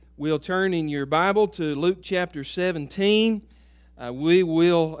will turn in your Bible to Luke chapter 17. We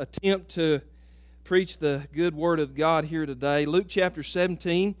will attempt to preach the good Word of God here today. Luke chapter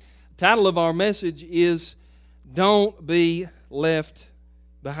 17. The title of our message is Don't Be Left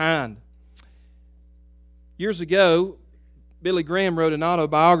Behind. Years ago, Billy Graham wrote an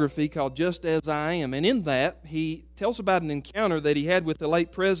autobiography called Just As I Am, and in that he tells about an encounter that he had with the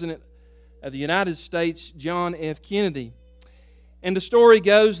late President of the United States, John F. Kennedy. And the story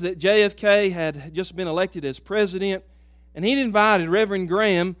goes that JFK had just been elected as president, and he'd invited Reverend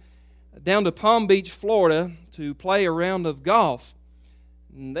Graham down to Palm Beach, Florida, to play a round of golf.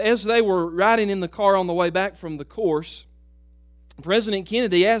 And as they were riding in the car on the way back from the course, President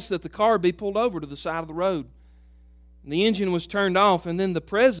Kennedy asked that the car be pulled over to the side of the road. And the engine was turned off, and then the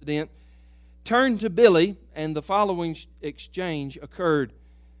President turned to Billy, and the following exchange occurred.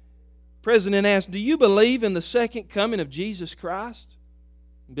 The President asked, "Do you believe in the second coming of Jesus Christ?"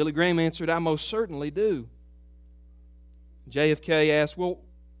 And Billy Graham answered, "I most certainly do." JFK asked, "Well,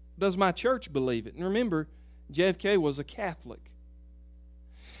 does my church believe it?" And remember, JFK was a Catholic.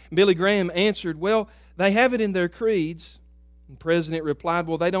 And Billy Graham answered, "Well, they have it in their creeds." And the President replied,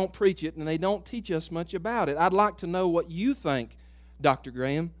 "Well, they don't preach it and they don't teach us much about it. I'd like to know what you think, Dr.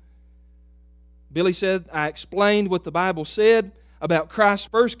 Graham." Billy said, "I explained what the Bible said about Christ's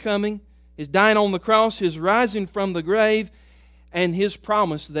first coming, His dying on the cross, His rising from the grave, and His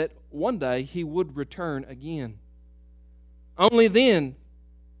promise that one day He would return again. Only then,"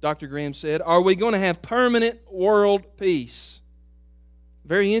 Dr. Graham said, "are we going to have permanent world peace."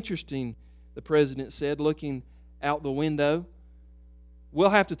 "Very interesting," the President said, looking out the window. "We'll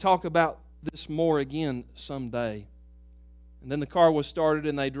have to talk about this more again someday." And then the car was started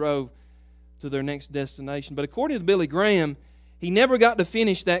and they drove to their next destination. But according to Billy Graham, he never got to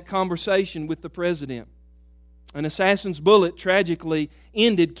finish that conversation with the President. An assassin's bullet tragically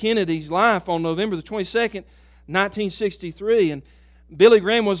ended Kennedy's life on November the 22nd, 1963. And Billy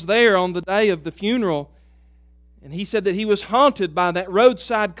Graham was there on the day of the funeral. And he said that he was haunted by that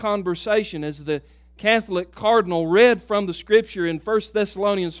roadside conversation as the Catholic cardinal read from the Scripture in 1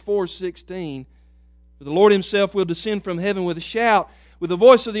 Thessalonians 4:16. "For the Lord Himself will descend from heaven with a shout, with the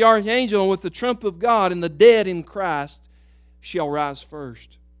voice of the archangel, and with the trump of God, and the dead in Christ shall rise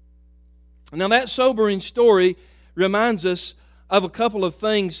first." Now that sobering story reminds us of a couple of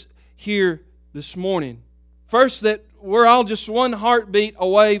things here this morning. First, that we're all just one heartbeat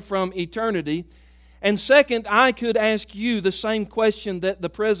away from eternity. And second, I could ask you the same question that the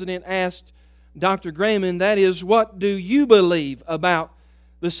President asked Dr. Graham, and that is, what do you believe about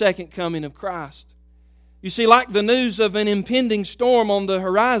the second coming of Christ? You see, like the news of an impending storm on the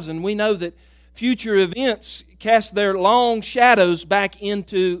horizon, we know that future events cast their long shadows back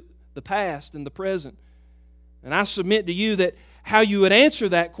into the past and the present. And I submit to you that how you would answer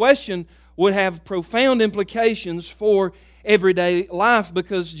that question would have profound implications for everyday life,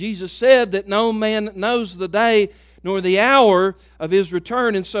 because Jesus said that no man knows the day nor the hour of His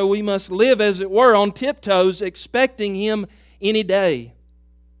return, and so we must live, as it were, on tiptoes, expecting Him any day.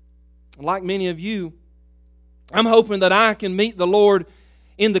 Like many of you, I'm hoping that I can meet the Lord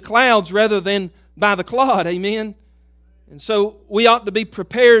in the clouds rather than by the clod, amen? And so we ought to be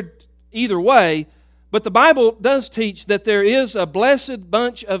prepared either way, but the Bible does teach that there is a blessed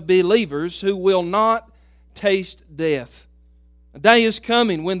bunch of believers who will not taste death. A day is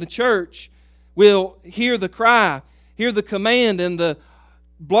coming when the church will hear the cry, hear the command and the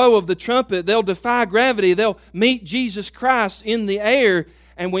blow of the trumpet. They'll defy gravity. They'll meet Jesus Christ in the air.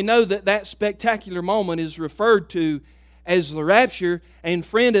 And we know that that spectacular moment is referred to as the rapture. And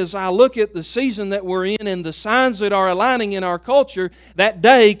friend, as I look at the season that we're in and the signs that are aligning in our culture, that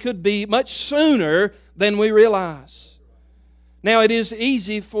day could be much sooner than we realize. Now, it is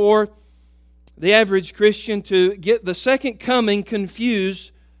easy for the average Christian to get the second coming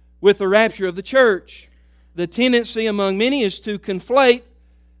confused with the rapture of the church. The tendency among many is to conflate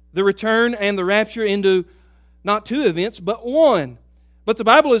the return and the rapture into not two events, but one. But the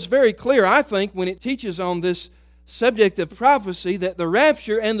Bible is very clear, I think, when it teaches on this subject of prophecy, that the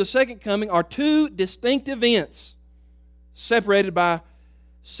rapture and the second coming are two distinct events separated by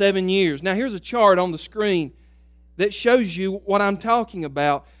 7 years. Now here's a chart on the screen that shows you what I'm talking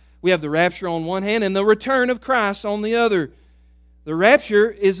about. We have the rapture on one hand and the return of Christ on the other. The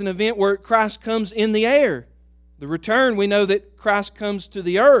rapture is an event where Christ comes in the air. The return, we know that Christ comes to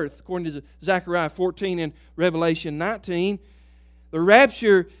the earth, according to Zechariah 14 and Revelation 19. The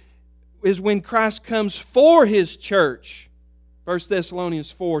rapture is when Christ comes for His church. 1 Thessalonians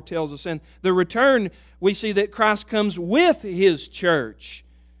 4 tells us. And the return, we see that Christ comes with His church.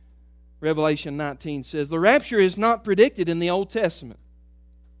 Revelation 19 says, the rapture is not predicted in the Old Testament.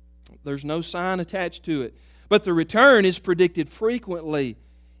 There's no sign attached to it. But the return is predicted frequently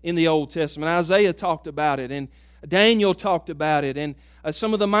in the Old Testament. Isaiah talked about it, and Daniel talked about it, and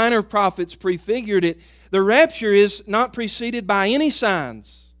some of the minor prophets prefigured it. The rapture is not preceded by any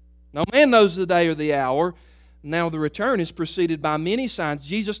signs. No man knows the day or the hour. Now the return is preceded by many signs.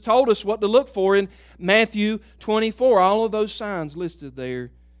 Jesus told us what to look for in Matthew 24. All of those signs listed there.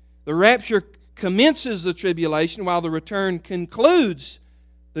 The rapture commences the tribulation while the return concludes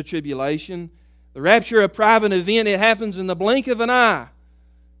the tribulation. The rapture, a private event, it happens in the blink of an eye.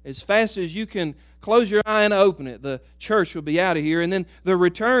 As fast as you can close your eye and open it, the church will be out of here. And then the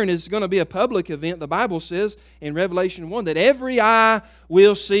return is going to be a public event. The Bible says in Revelation 1 that every eye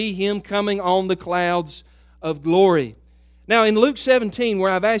will see Him coming on the clouds of glory. Now in Luke 17,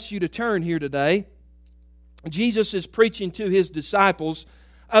 where I've asked you to turn here today, Jesus is preaching to His disciples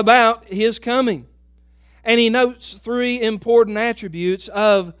about His coming. And He notes three important attributes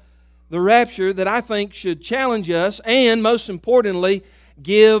of the rapture that I think should challenge us and, most importantly,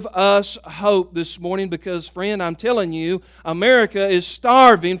 give us hope this morning. Because, friend, I'm telling you, America is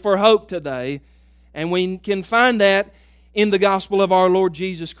starving for hope today. And we can find that in the gospel of our Lord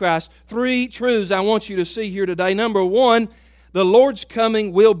Jesus Christ. Three truths I want you to see here today. Number one, the Lord's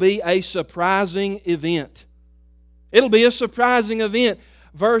coming will be a surprising event. It'll be a surprising event.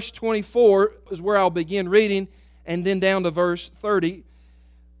 Verse 24 is where I'll begin reading, and then down to verse 30.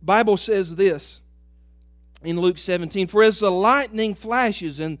 The Bible says this in Luke 17, "For as the lightning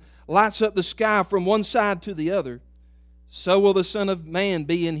flashes and lights up the sky from one side to the other, so will the Son of Man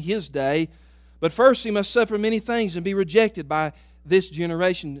be in His day. But first He must suffer many things and be rejected by this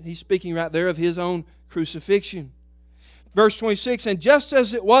generation." He's speaking right there of His own crucifixion. Verse 26, "And just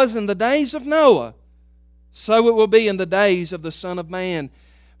as it was in the days of Noah, so it will be in the days of the Son of Man.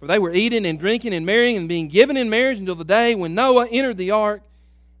 For they were eating and drinking and marrying and being given in marriage until the day when Noah entered the ark,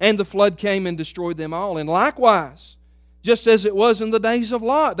 and the flood came and destroyed them all. And likewise, just as it was in the days of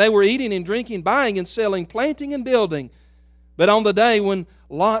Lot, they were eating and drinking, buying and selling, planting and building. But on the day when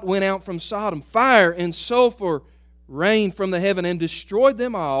Lot went out from Sodom, fire and sulfur rained from the heaven and destroyed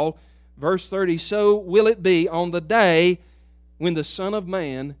them all." Verse 30, "So will it be on the day when the Son of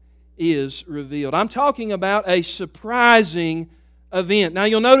Man is revealed." I'm talking about a surprising event. Now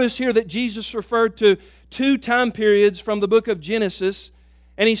you'll notice here that Jesus referred to two time periods from the book of Genesis,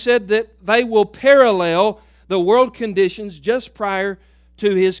 and He said that they will parallel the world conditions just prior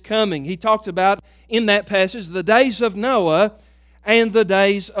to His coming. He talked about in that passage the days of Noah and the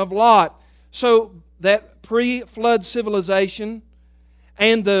days of Lot. So that pre-flood civilization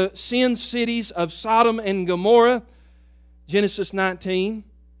and the sin cities of Sodom and Gomorrah, Genesis 19,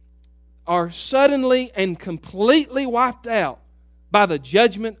 are suddenly and completely wiped out by the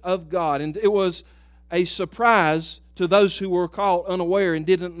judgment of God. And it was a surprise to those who were caught unaware and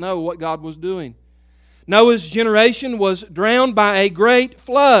didn't know what God was doing. Noah's generation was drowned by a great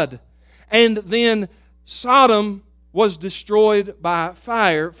flood, and then Sodom was destroyed by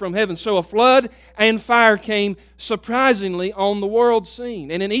fire from heaven. So a flood and fire came surprisingly on the world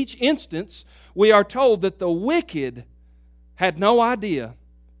scene. And in each instance, we are told that the wicked had no idea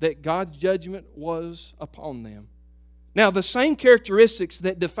that God's judgment was upon them. Now, the same characteristics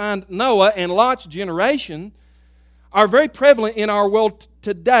that defined Noah and Lot's generation are very prevalent in our world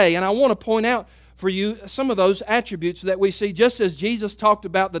today. And I want to point out for you some of those attributes that we see. Just as Jesus talked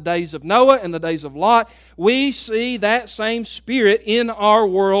about the days of Noah and the days of Lot, we see that same spirit in our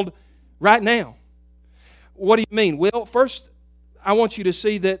world right now. What do you mean? Well, first, I want you to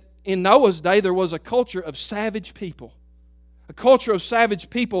see that in Noah's day there was a culture of savage people. A culture of savage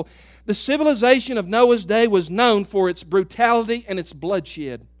people. The civilization of Noah's day was known for its brutality and its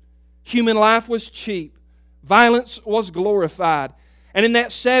bloodshed. Human life was cheap. Violence was glorified. And in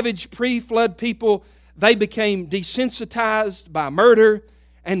that savage pre-flood people, they became desensitized by murder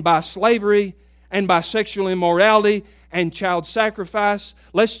and by slavery and by sexual immorality and child sacrifice.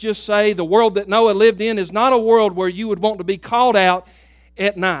 Let's just say the world that Noah lived in is not a world where you would want to be called out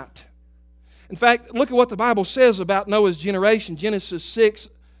at night. In fact, look at what the Bible says about Noah's generation. Genesis 6,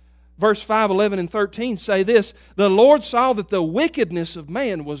 verse 5, 11, and 13 say this: "The Lord saw that the wickedness of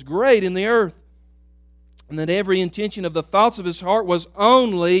man was great in the earth, and that every intention of the thoughts of his heart was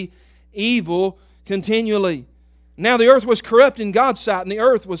only evil continually. Now the earth was corrupt in God's sight, and the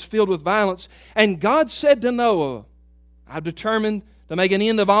earth was filled with violence. And God said to Noah, I've determined to make an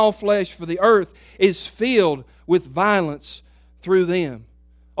end of all flesh, for the earth is filled with violence through them."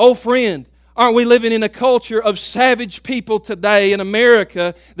 Oh friend, aren't we living in a culture of savage people today in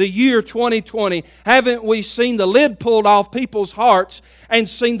America, the year 2020? Haven't we seen the lid pulled off people's hearts and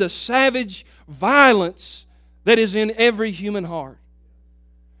seen the savage violence that is in every human heart?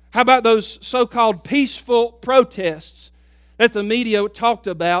 How about those so-called peaceful protests that the media talked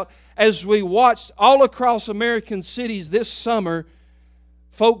about as we watched all across American cities this summer,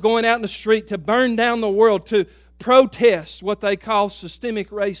 folk going out in the street to burn down the world, to protest what they call systemic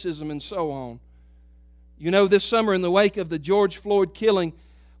racism and so on. You know, this summer in the wake of the George Floyd killing,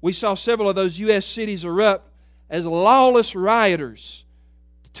 we saw several of those U.S. cities erupt as lawless rioters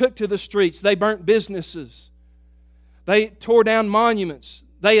took to the streets. They burnt businesses. They tore down monuments.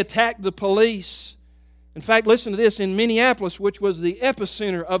 They attacked the police. In fact, listen to this. In Minneapolis, which was the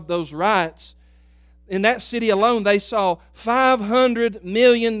epicenter of those riots, in that city alone, they saw $500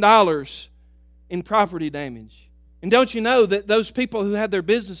 million in property damage. And don't you know that those people who had their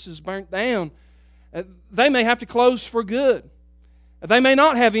businesses burnt down, they may have to close for good. They may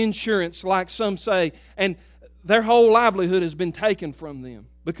not have insurance like some say, and their whole livelihood has been taken from them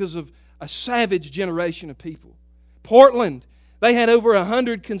because of a savage generation of people. Portland, they had over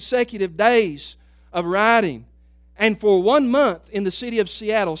 100 consecutive days of rioting. And for 1 month in the city of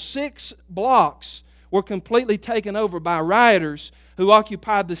Seattle, 6 blocks were completely taken over by rioters who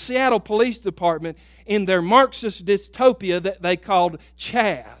occupied the Seattle Police Department in their Marxist dystopia that they called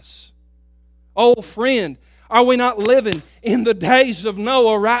Chaz. Oh friend, are we not living in the days of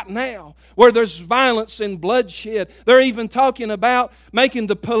Noah right now, where there's violence and bloodshed? They're even talking about making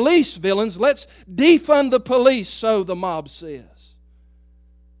the police villains. Let's defund the police, so the mob says.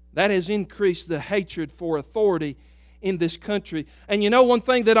 That has increased the hatred for authority in this country. And you know, one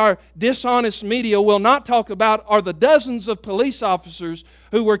thing that our dishonest media will not talk about are the dozens of police officers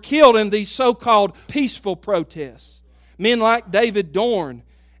who were killed in these so-called peaceful protests. Men like David Dorn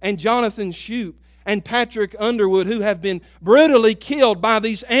and Jonathan Shoup and Patrick Underwood, who have been brutally killed by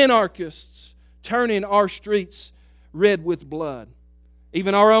these anarchists turning our streets red with blood.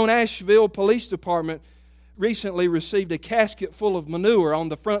 Even our own Asheville Police Department recently received a casket full of manure on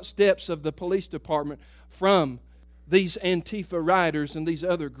the front steps of the police department from these Antifa rioters and these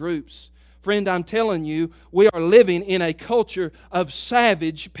other groups. Friend, I'm telling you, we are living in a culture of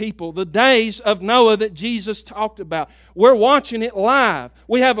savage people. The days of Noah that Jesus talked about. We're watching it live.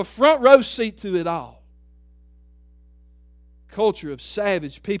 We have a front row seat to it all. Culture of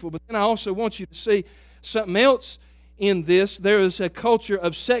savage people. But then I also want you to see something else in this. There is a culture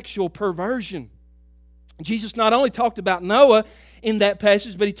of sexual perversion. Jesus not only talked about Noah in that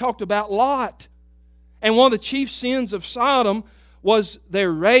passage, but He talked about Lot. And one of the chief sins of Sodom was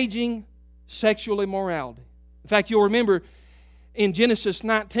their raging sexual immorality. In fact, you'll remember in Genesis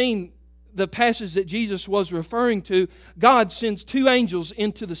 19, the passage that Jesus was referring to, God sends 2 angels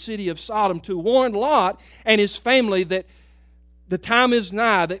into the city of Sodom to warn Lot and his family that the time is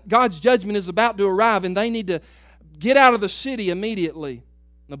nigh, that God's judgment is about to arrive, and they need to get out of the city immediately.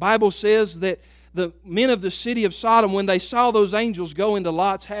 The Bible says that the men of the city of Sodom, when they saw those angels go into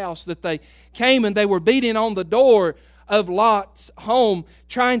Lot's house, that they came and they were beating on the door of Lot's home,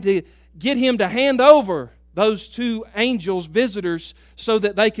 trying to get him to hand over those 2 angels, visitors, so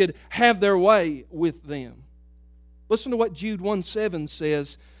that they could have their way with them. Listen to what Jude 1:7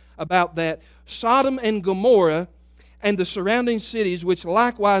 says about that. Sodom and Gomorrah and the surrounding cities, which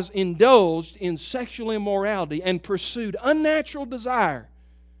likewise indulged in sexual immorality and pursued unnatural desire,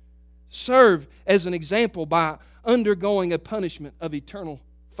 serve as an example by undergoing a punishment of eternal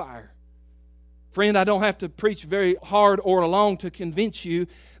fire. Friend, I don't have to preach very hard or long to convince you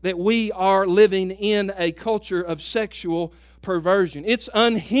that we are living in a culture of sexual perversion. It's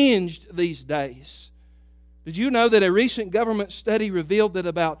unhinged these days. Did you know that a recent government study revealed that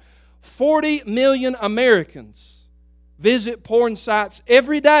about 40 million Americans visit porn sites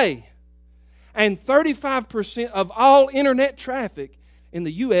every day, and 35% of all internet traffic in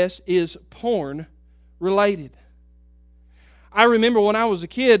the U.S. is porn related? I remember when I was a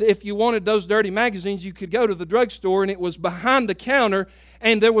kid, if you wanted those dirty magazines, you could go to the drugstore and it was behind the counter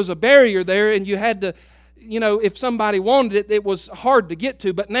and there was a barrier there and you had to, if somebody wanted it, it was hard to get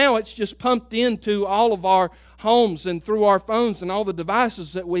to. But now it's just pumped into all of our homes and through our phones and all the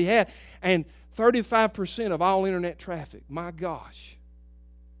devices that we have. And 35% of all internet traffic, my gosh.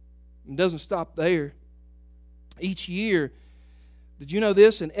 It doesn't stop there. Each year, did you know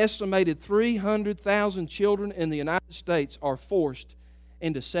this? An estimated 300,000 children in the United States are forced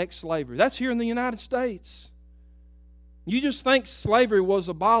into sex slavery. That's here in the United States. You just think slavery was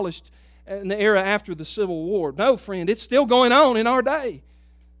abolished in the era after the Civil War. No, friend, it's still going on in our day,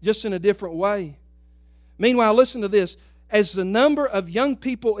 just in a different way. Meanwhile, listen to this. As the number of young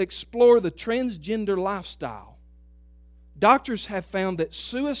people explore the transgender lifestyle, doctors have found that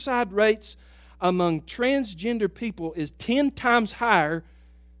suicide rates among transgender people is 10 times higher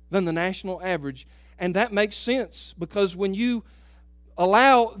than the national average. And that makes sense, because when you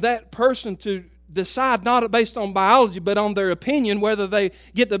allow that person to decide not based on biology but on their opinion whether they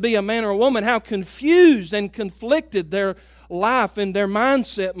get to be a man or a woman, how confused and conflicted their life and their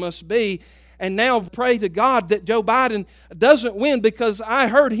mindset must be. And now pray to God that Joe Biden doesn't win, because I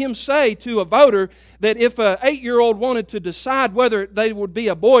heard him say to a voter that if an 8-year-old wanted to decide whether they would be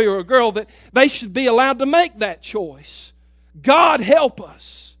a boy or a girl, that they should be allowed to make that choice. God help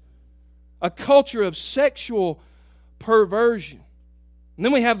us. A culture of sexual perversion. And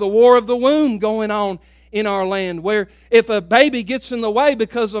then we have the war of the womb going on in our land, where if a baby gets in the way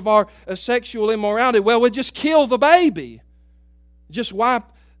because of our sexual immorality, well, we just kill the baby. Just wipe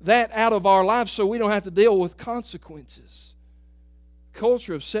that out of our lives so we don't have to deal with consequences.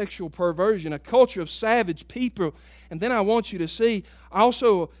 Culture of sexual perversion, a culture of savage people. And then I want you to see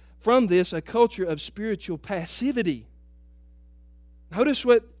also from this a culture of spiritual passivity. Notice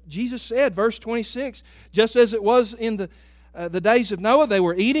what Jesus said, verse 26. Just as it was in the days of Noah, they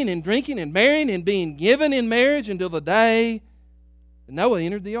were eating and drinking and marrying and being given in marriage until the day Noah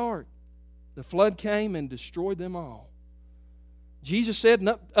entered the ark. The flood came and destroyed them all. Jesus said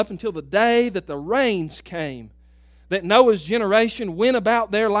up until the day that the rains came, that Noah's generation went about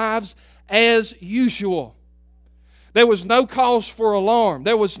their lives as usual. There was no cause for alarm.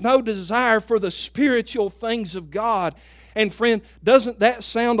 There was no desire for the spiritual things of God. And friend, doesn't that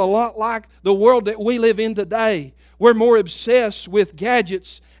sound a lot like the world that we live in today? We're more obsessed with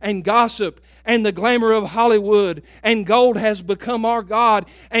gadgets and gossip and the glamour of Hollywood, and gold has become our God.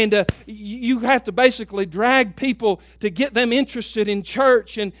 And you have to basically drag people to get them interested in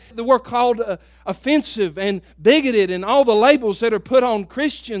church. And we're called offensive and bigoted and all the labels that are put on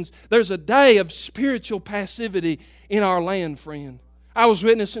Christians. There's a day of spiritual passivity in our land, friend. I was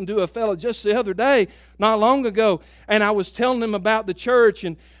witnessing to a fellow just the other day, not long ago, and I was telling him about the church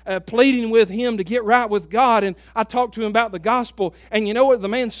and pleading with him to get right with God. And I talked to him about the gospel. And you know what the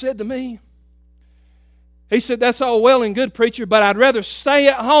man said to me? He said, "That's all well and good, preacher, but I'd rather stay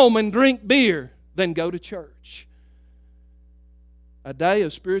at home and drink beer than go to church." A day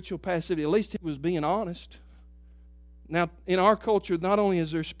of spiritual passivity. At least he was being honest. Now, in our culture, not only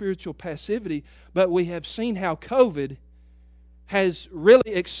is there spiritual passivity, but we have seen how COVID has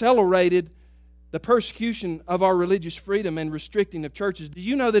really accelerated the persecution of our religious freedom and restricting of churches. Do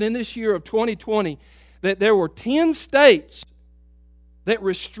you know that in this year of 2020 that there were 10 states that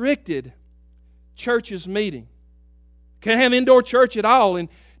restricted churches meeting? Can't have indoor church at all in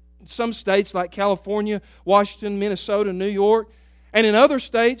some states like California, Washington, Minnesota, New York. And in other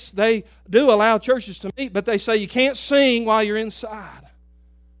states, they do allow churches to meet, but they say you can't sing while you're inside.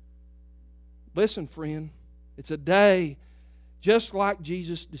 Listen, friend, it's a day just like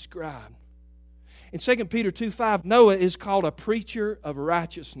Jesus described. In 2 Peter 2:5, Noah is called a preacher of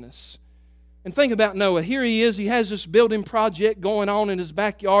righteousness. And think about Noah. Here he is. He has this building project going on in his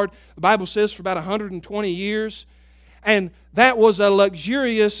backyard. The Bible says for about 120 years. And that was a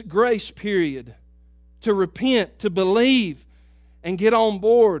luxurious grace period to repent, to believe, and get on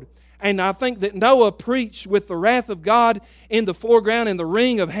board. And I think that Noah preached with the wrath of God in the foreground and the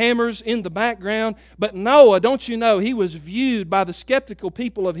ring of hammers in the background. But Noah, don't you know, he was viewed by the skeptical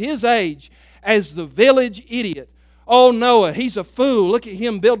people of his age as the village idiot. Oh, Noah, he's a fool. Look at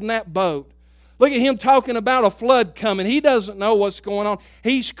him building that boat. Look at him talking about a flood coming. He doesn't know what's going on.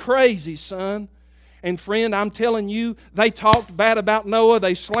 He's crazy, son. And friend, I'm telling you, they talked bad about Noah.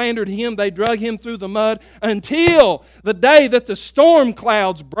 They slandered him. They drug him through the mud until the day that the storm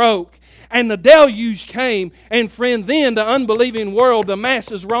clouds broke and the deluge came. And friend, then the unbelieving world, the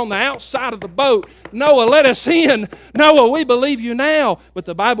masses were on the outside of the boat. Noah, let us in. Noah, we believe you now. But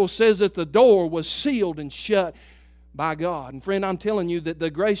the Bible says that the door was sealed and shut by God. And friend, I'm telling you that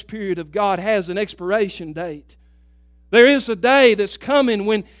the grace period of God has an expiration date. There is a day that's coming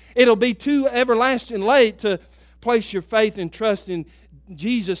when it'll be too everlasting late to place your faith and trust in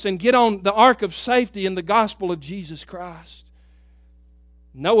Jesus and get on the ark of safety in the gospel of Jesus Christ.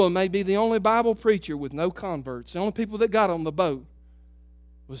 Noah may be the only Bible preacher with no converts. The only people that got on the boat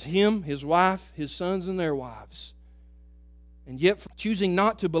was him, his wife, his sons, and their wives. And yet, choosing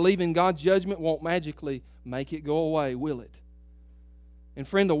not to believe in God's judgment won't magically make it go away, will it? And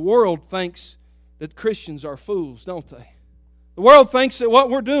friend, the world thinks that Christians are fools, don't they? The world thinks that what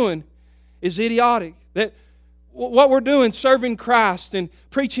we're doing is idiotic, that what we're doing, serving Christ and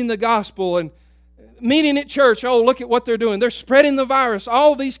preaching the gospel and meeting at church, oh, look at what they're doing. They're spreading the virus,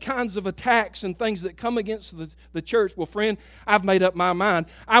 all these kinds of attacks and things that come against the church. Well, friend, I've made up my mind.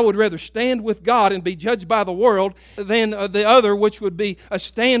 I would rather stand with God and be judged by the world than the other, which would be a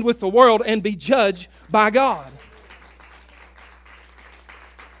stand with the world and be judged by God.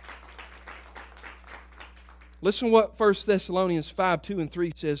 Listen to what 1 Thessalonians 5, 2 and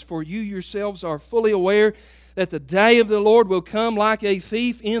 3 says. For you yourselves are fully aware that the day of the Lord will come like a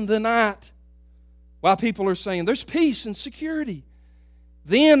thief in the night. While people are saying there's peace and security,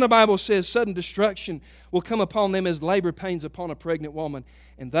 then the Bible says sudden destruction will come upon them as labor pains upon a pregnant woman,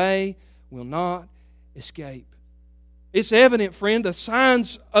 and they will not escape. It's evident, friend, the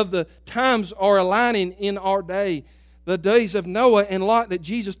signs of the times are aligning in our day. The days of Noah and Lot that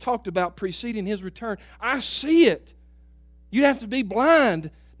Jesus talked about preceding His return. I see it. You'd have to be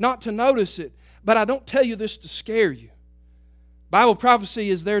blind not to notice it. But I don't tell you this to scare you. Bible prophecy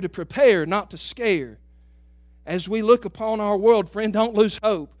is there to prepare, not to scare. As we look upon our world, friend, don't lose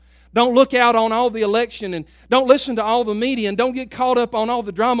hope. Don't look out on all the election and don't listen to all the media and don't get caught up on all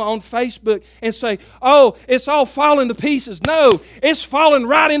the drama on Facebook and say, oh, it's all falling to pieces. No, it's falling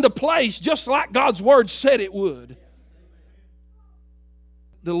right into place just like God's Word said it would.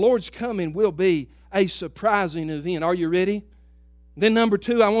 The Lord's coming will be a surprising event. Are you ready? Then number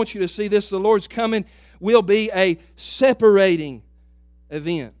 2, I want you to see this. The Lord's coming will be a separating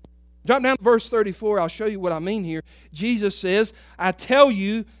event. Drop down to verse 34. I'll show you what I mean here. Jesus says, I tell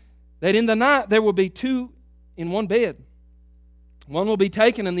you that in the night there will be 2 in one bed. One will be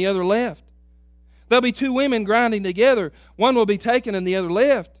taken and the other left. There'll be 2 women grinding together. One will be taken and the other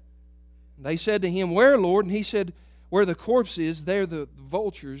left. They said to Him, where, Lord? And He said, where the corpse is, there the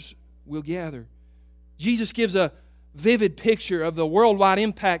vultures will gather. Jesus gives a vivid picture of the worldwide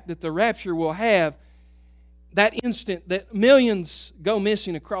impact that the rapture will have that instant that millions go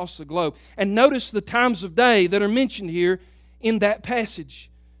missing across the globe. And notice the times of day that are mentioned here in that passage.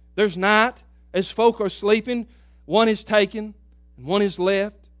 There's night as folk are sleeping. One is taken and one is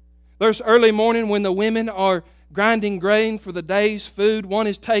left. There's early morning when the women are grinding grain for the day's food. One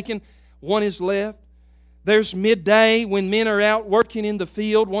is taken, one is left. There's midday when men are out working in the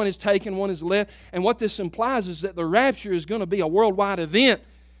field. One is taken, one is left. And what this implies is that the rapture is going to be a worldwide event.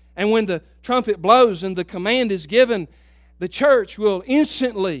 And when the trumpet blows and the command is given, the church will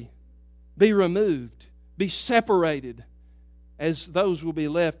instantly be removed, be separated, as those will be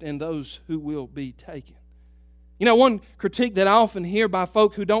left and those who will be taken. You know, one critique that I often hear by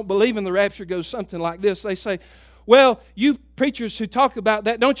folk who don't believe in the rapture goes something like this. They say, well, you preachers who talk about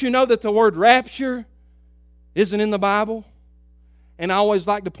that, don't you know that the word rapture isn't in the Bible? And I always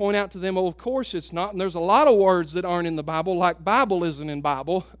like to point out to them, well, of course it's not. And there's a lot of words that aren't in the Bible, like Bible isn't in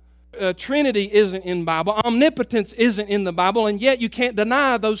Bible. Trinity isn't in Bible. Omnipotence isn't in the Bible. And yet you can't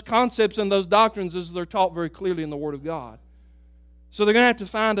deny those concepts and those doctrines as they're taught very clearly in the Word of God. So they're going to have to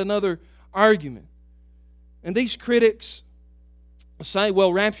find another argument. And these critics say,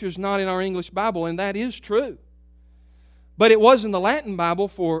 well, rapture is not in our English Bible. And that is true. But it was in the Latin Bible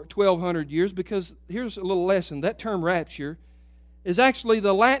for 1,200 years, because here's a little lesson. That term rapture is actually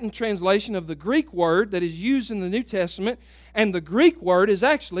the Latin translation of the Greek word that is used in the New Testament, and the Greek word is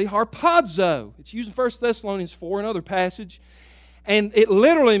actually harpazo. It's used in 1 Thessalonians 4, another passage, and it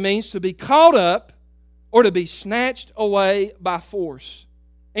literally means to be caught up or to be snatched away by force.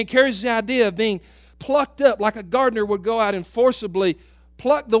 And it carries the idea of being plucked up like a gardener would go out and forcibly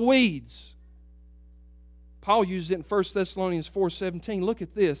pluck the weeds. Paul uses it in 1 Thessalonians 4:17. Look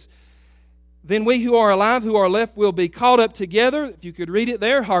at this. Then we who are alive, who are left, will be caught up together, if you could read it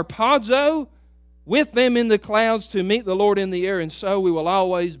there, harpazo, with them in the clouds to meet the Lord in the air, and so we will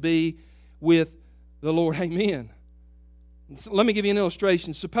always be with the Lord. Amen. So let me give you an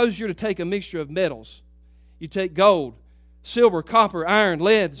illustration. Suppose you're to take a mixture of metals. You take gold, silver, copper, iron,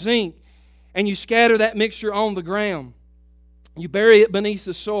 lead, zinc, and you scatter that mixture on the ground. You bury it beneath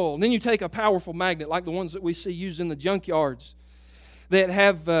the soil. And then you take a powerful magnet like the ones that we see used in the junkyards that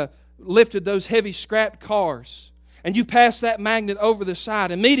have lifted those heavy scrapped cars. And you pass that magnet over the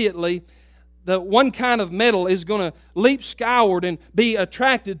side. Immediately, the one kind of metal is going to leap skyward and be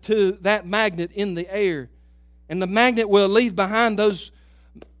attracted to that magnet in the air. And the magnet will leave behind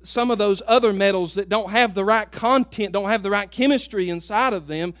some of those other metals that don't have the right content, don't have the right chemistry inside of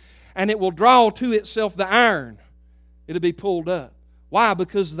them, and it will draw to itself the iron. It'll be pulled up. Why?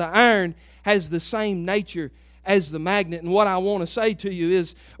 Because the iron has the same nature as the magnet. And what I want to say to you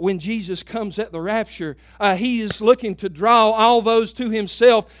is, when Jesus comes at the rapture, He is looking to draw all those to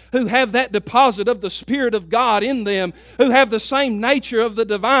Himself who have that deposit of the Spirit of God in them, who have the same nature of the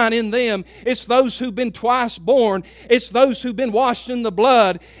divine in them. It's those who've been twice born. It's those who've been washed in the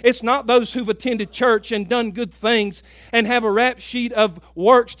blood. It's not those who've attended church and done good things and have a rap sheet of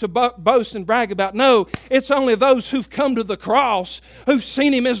works to boast and brag about. No, it's only those who've come to the cross, who've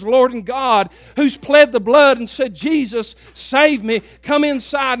seen Him as Lord and God, who's pled the blood and said, Jesus, save me, come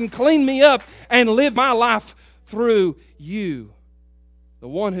inside and clean me up and live my life through You. The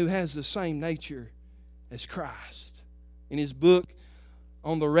one who has the same nature as Christ. In his book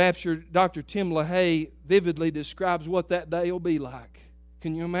on the rapture, Dr. Tim LaHaye vividly describes what that day will be like.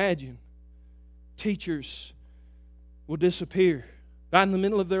 Can you imagine? Teachers will disappear right in the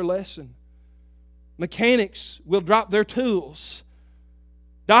middle of their lesson. Mechanics will drop their tools.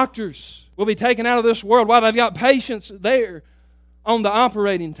 Doctors will be taken out of this world while they've got patients there on the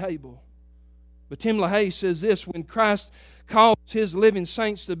operating table. But Tim LaHaye says this: when Christ calls His living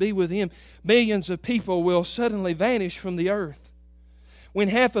saints to be with Him, millions of people will suddenly vanish from the earth. When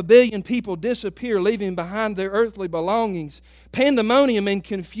 500 million people disappear, leaving behind their earthly belongings, pandemonium and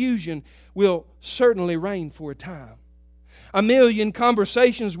confusion will certainly reign for a time. 1 million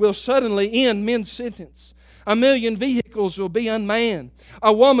conversations will suddenly end mid-sentence. 1 million vehicles will be unmanned.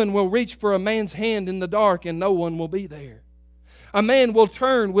 A woman will reach for a man's hand in the dark and no one will be there. A man will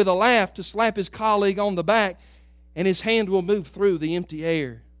turn with a laugh to slap his colleague on the back and his hand will move through the empty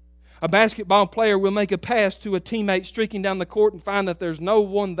air. A basketball player will make a pass to a teammate streaking down the court and find that there's no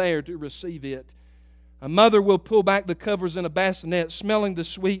one there to receive it. A mother will pull back the covers in a bassinet, smelling the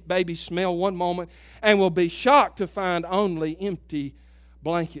sweet baby smell one moment, and will be shocked to find only empty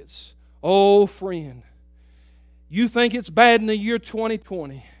blankets. Oh, friend, you think it's bad in the year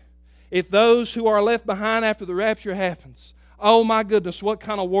 2020 if those who are left behind after the rapture happens. Oh my goodness, what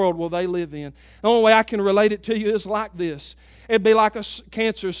kind of world will they live in? The only way I can relate it to you is like this. It'd be like a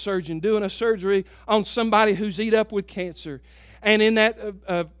cancer surgeon doing a surgery on somebody who's eat up with cancer. And in that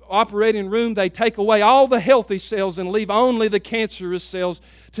operating room, they take away all the healthy cells and leave only the cancerous cells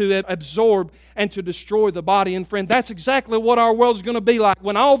to absorb and to destroy the body. And friend, that's exactly what our world's going to be like.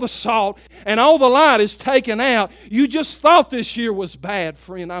 When all the salt and all the light is taken out, you just thought this year was bad,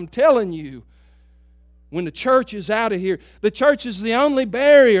 friend. I'm telling you. When the church is out of here, the church is the only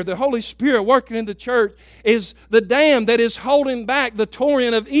barrier. The Holy Spirit working in the church is the dam that is holding back the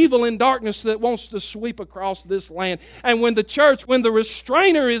torrent of evil and darkness that wants to sweep across this land. And when the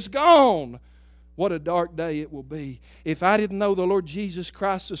restrainer is gone, what a dark day it will be. If I didn't know the Lord Jesus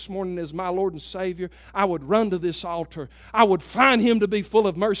Christ this morning as my Lord and Savior, I would run to this altar. I would find Him to be full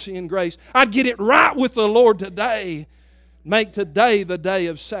of mercy and grace. I'd get it right with the Lord today. Make today the day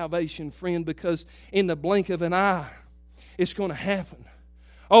of salvation, friend, because in the blink of an eye, it's going to happen.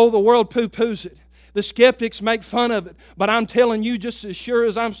 Oh, the world poo-poos it. The skeptics make fun of it. But I'm telling you, just as sure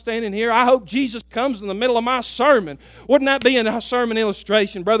as I'm standing here, I hope Jesus comes in the middle of my sermon. Wouldn't that be a sermon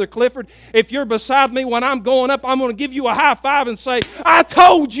illustration, Brother Clifford? If you're beside me when I'm going up, I'm going to give you a high five and say, I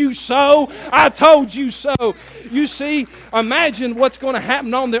told you so. I told you so. You see, imagine what's going to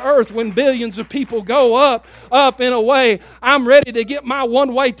happen on the earth when billions of people go up in a way. I'm ready to get my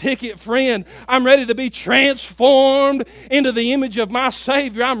one-way ticket, friend. I'm ready to be transformed into the image of my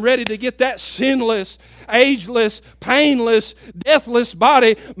Savior. I'm ready to get that sinless, ageless, painless, deathless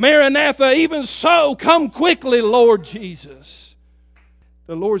body. Maranatha, even so, come quickly, Lord Jesus.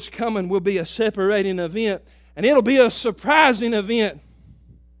 The Lord's coming will be a separating event, and it'll be a surprising event.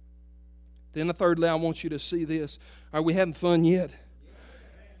 Then thirdly, I want you to see this. Are we having fun yet?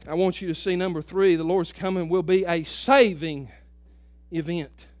 I want you to see number 3, the Lord's coming will be a saving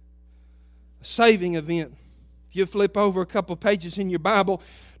event. A saving event. If you flip over a couple pages in your Bible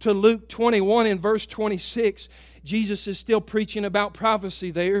to Luke 21 and verse 26, Jesus is still preaching about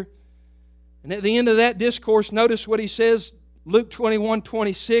prophecy there. And at the end of that discourse, notice what He says, Luke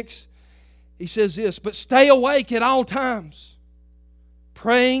 21:26. He says this, but stay awake at all times,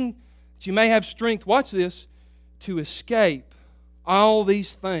 praying that you may have strength, watch this, to escape all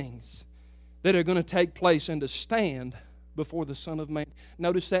these things that are going to take place and to stand before the Son of Man.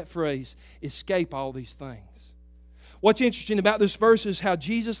 Notice that phrase, escape all these things. What's interesting about this verse is how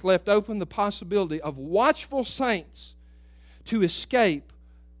Jesus left open the possibility of watchful saints to escape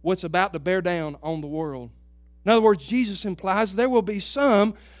what's about to bear down on the world. In other words, Jesus implies there will be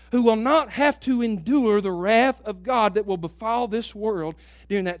some who will not have to endure the wrath of God that will befall this world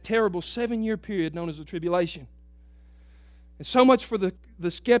during that terrible 7-year period known as the tribulation. And so much for the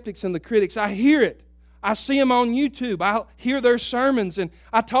skeptics and the critics. I hear it. I see them on YouTube. I hear their sermons, and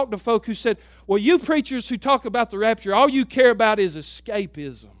I talk to folk who said, well, you preachers who talk about the rapture, all you care about is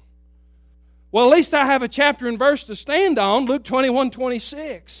escapism. Well, at least I have a chapter and verse to stand on, Luke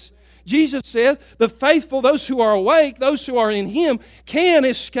 21:26. Jesus says, the faithful, those who are awake, those who are in Him, can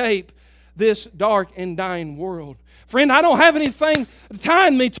escape this dark and dying world. Friend, I don't have anything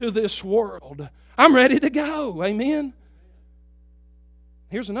tying me to this world. I'm ready to go. Amen?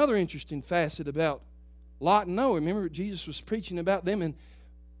 Here's another interesting facet about Lot and Noah. Remember, Jesus was preaching about them in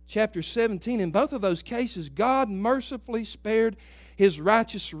chapter 17. In both of those cases, God mercifully spared His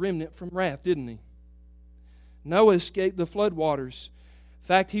righteous remnant from wrath, didn't He? Noah escaped the floodwaters. In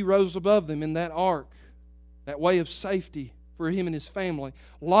fact, he rose above them in that ark. that way of safety for him and his family.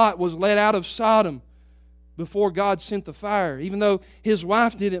 Lot was let out of Sodom before God sent the fire. Even though his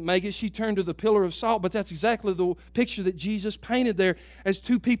wife didn't make it, she turned to the pillar of salt. But that's exactly the picture that Jesus painted there. As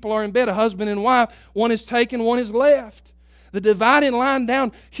two people are in bed, a husband and wife, one is taken, one is left. The dividing line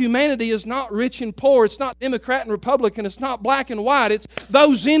down humanity is not rich and poor. It's not Democrat and Republican. It's not black and white. It's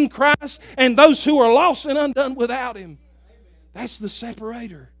those in Christ and those who are lost and undone without Him. That's the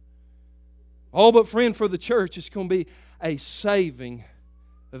separator. Oh, but friend, for the church, it's going to be a saving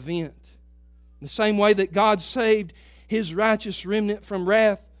event. In the same way that God saved His righteous remnant from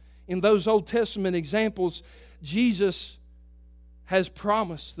wrath in those Old Testament examples, Jesus has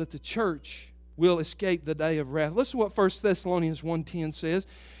promised that the church will escape the day of wrath. Listen to what 1 Thessalonians 1:10 says.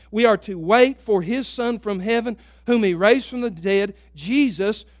 We are to wait for His Son from heaven, whom He raised from the dead,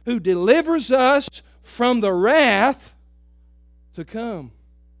 Jesus, who delivers us from the wrath to come.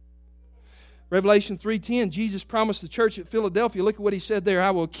 Revelation 3:10, Jesus promised the church at Philadelphia, look at what He said there,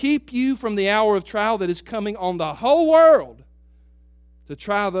 I will keep you from the hour of trial that is coming on the whole world to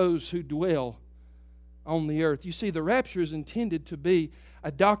try those who dwell on the earth. You see, the rapture is intended to be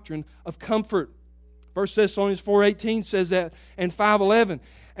a doctrine of comfort. 1 Thessalonians 4:18 says that, and 5:11.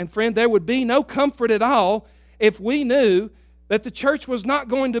 And friend, there would be no comfort at all if we knew that the church was not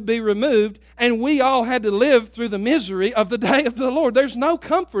going to be removed and we all had to live through the misery of the day of the Lord. There's no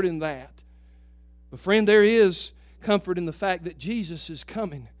comfort in that. But friend, there is comfort in the fact that Jesus is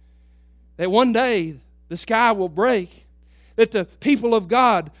coming. That one day the sky will break. That the people of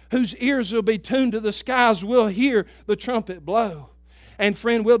God whose ears will be tuned to the skies will hear the trumpet blow. And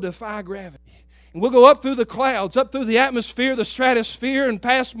friend, we'll defy gravity. And we'll go up through the clouds, up through the atmosphere, the stratosphere, and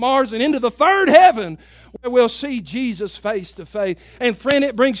past Mars and into the third heaven, where we'll see Jesus face to face. And friend,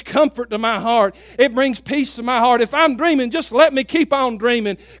 it brings comfort to my heart. It brings peace to my heart. If I'm dreaming, just let me keep on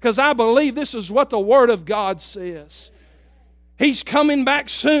dreaming, because I believe this is what the Word of God says. He's coming back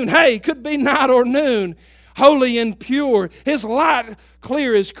soon. Hey, it could be night or noon. Holy and pure. His light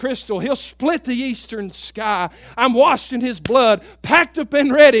clear as crystal. He'll split the eastern sky. I'm washed in His blood, packed up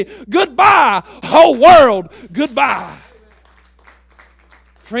and ready. Goodbye, whole world. Goodbye.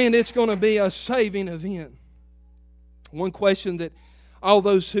 Friend, it's going to be a saving event. One question that all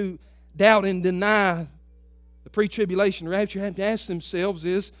those who doubt and deny the pre-tribulation rapture have to ask themselves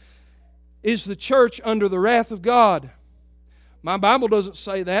is the church under the wrath of God? My Bible doesn't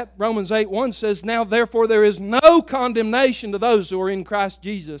say that. Romans 8:1 says, now therefore there is no condemnation to those who are in Christ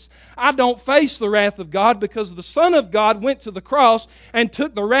Jesus. I don't face the wrath of God because the Son of God went to the cross and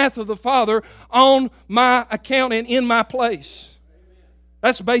took the wrath of the Father on my account and in my place.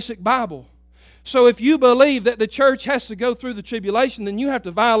 That's basic Bible. So if you believe that the church has to go through the tribulation, then you have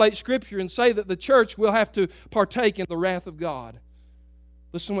to violate Scripture and say that the church will have to partake in the wrath of God.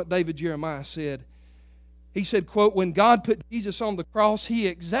 Listen to what David Jeremiah said. He said, quote, when God put Jesus on the cross, He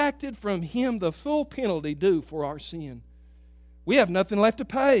exacted from Him the full penalty due for our sin. We have nothing left to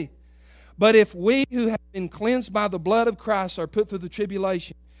pay. But if we who have been cleansed by the blood of Christ are put through the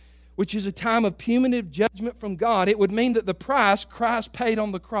tribulation, which is a time of punitive judgment from God, it would mean that the price Christ paid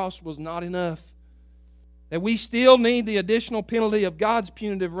on the cross was not enough. That we still need the additional penalty of God's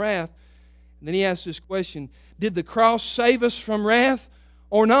punitive wrath. And then he asks this question, did the cross save us from wrath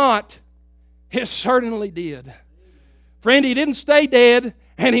or not? It certainly did. Friend, He didn't stay dead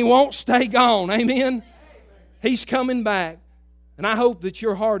and He won't stay gone. Amen? He's coming back. And I hope that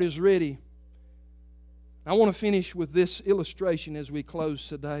your heart is ready. I want to finish with this illustration as we close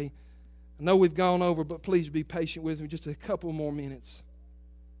today. I know we've gone over, but please be patient with me just a couple more minutes.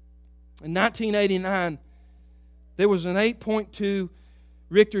 In 1989, there was an 8.2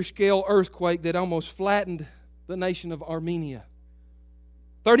 Richter scale earthquake that almost flattened the nation of Armenia.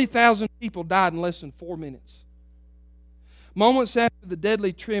 30,000 people died in less than 4 minutes. Moments after the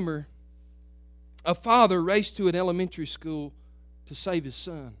deadly tremor, a father raced to an elementary school to save his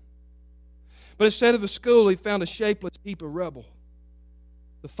son. But instead of a school, he found a shapeless heap of rubble.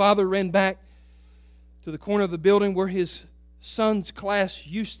 The father ran back to the corner of the building where his son's class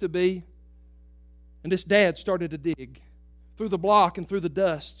used to be, and this dad started to dig through the block and through the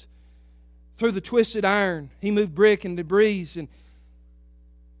dust, through the twisted iron. He moved brick and debris, and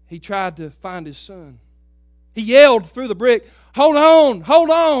he tried to find his son. He yelled through the brick, hold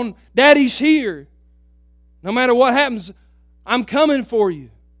on, Daddy's here. No matter what happens, I'm coming for you.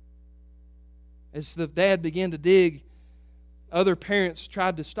 As the dad began to dig, other parents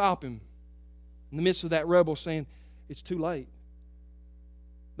tried to stop him in the midst of that rubble, saying, it's too late.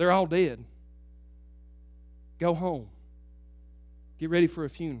 They're all dead. Go home. Get ready for a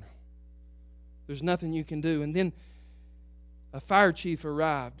funeral. There's nothing you can do. And then a fire chief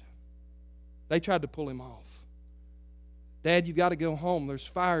arrived. They tried to pull him off. Dad, you've got to go home. There's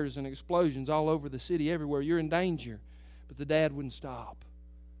fires and explosions all over the city everywhere. You're in danger. But the dad wouldn't stop.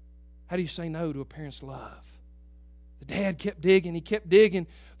 How do you say no to a parent's love? The dad kept digging. He kept digging,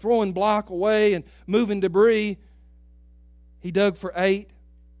 throwing block away and moving debris. He dug for 8,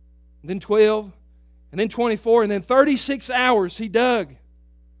 and then 12, and then 24, and then 36 hours he dug.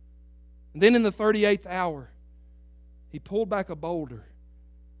 And then in the 38th hour, he pulled back a boulder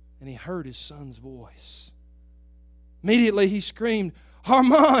and he heard his son's voice. Immediately he screamed,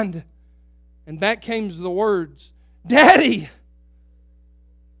 "Armand!" And back came the words, "Daddy!"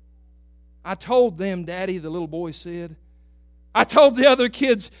 "I told them, Daddy," the little boy said. "I told the other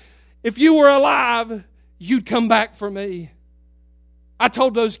kids, if you were alive, you'd come back for me. I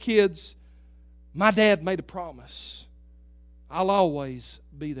told those kids, my dad made a promise. I'll always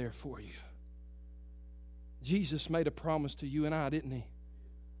be there for you." Jesus made a promise to you and I, didn't He?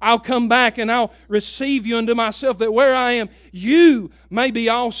 I'll come back and I'll receive you unto myself, that where I am, you may be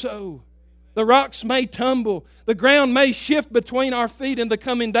also. The rocks may tumble. The ground may shift between our feet in the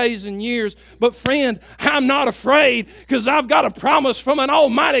coming days and years. But friend, I'm not afraid, because I've got a promise from an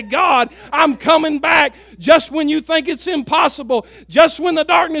almighty God. I'm coming back just when you think it's impossible. Just when the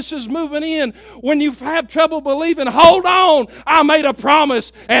darkness is moving in. When you have trouble believing, hold on. I made a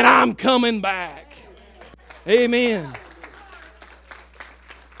promise and I'm coming back. Amen.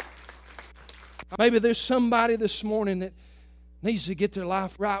 Maybe there's somebody this morning that needs to get their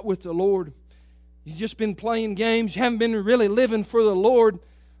life right with the Lord. You've just been playing games. You haven't been really living for the Lord.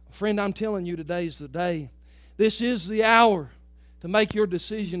 Friend, I'm telling you, today's the day. This is the hour to make your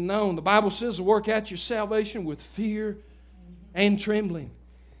decision known. The Bible says to work out your salvation with fear and trembling.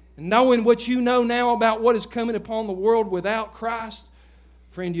 And knowing what you know now about what is coming upon the world without Christ,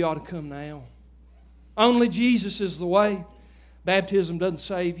 friend, you ought to come now. Only Jesus is the way. Baptism doesn't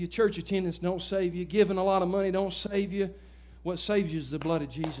save you. Church attendance don't save you. Giving a lot of money don't save you. What saves you is the blood of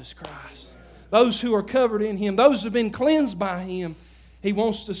Jesus Christ. Those who are covered in Him, those who have been cleansed by Him, He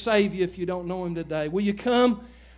wants to save you if you don't know Him today. Will you come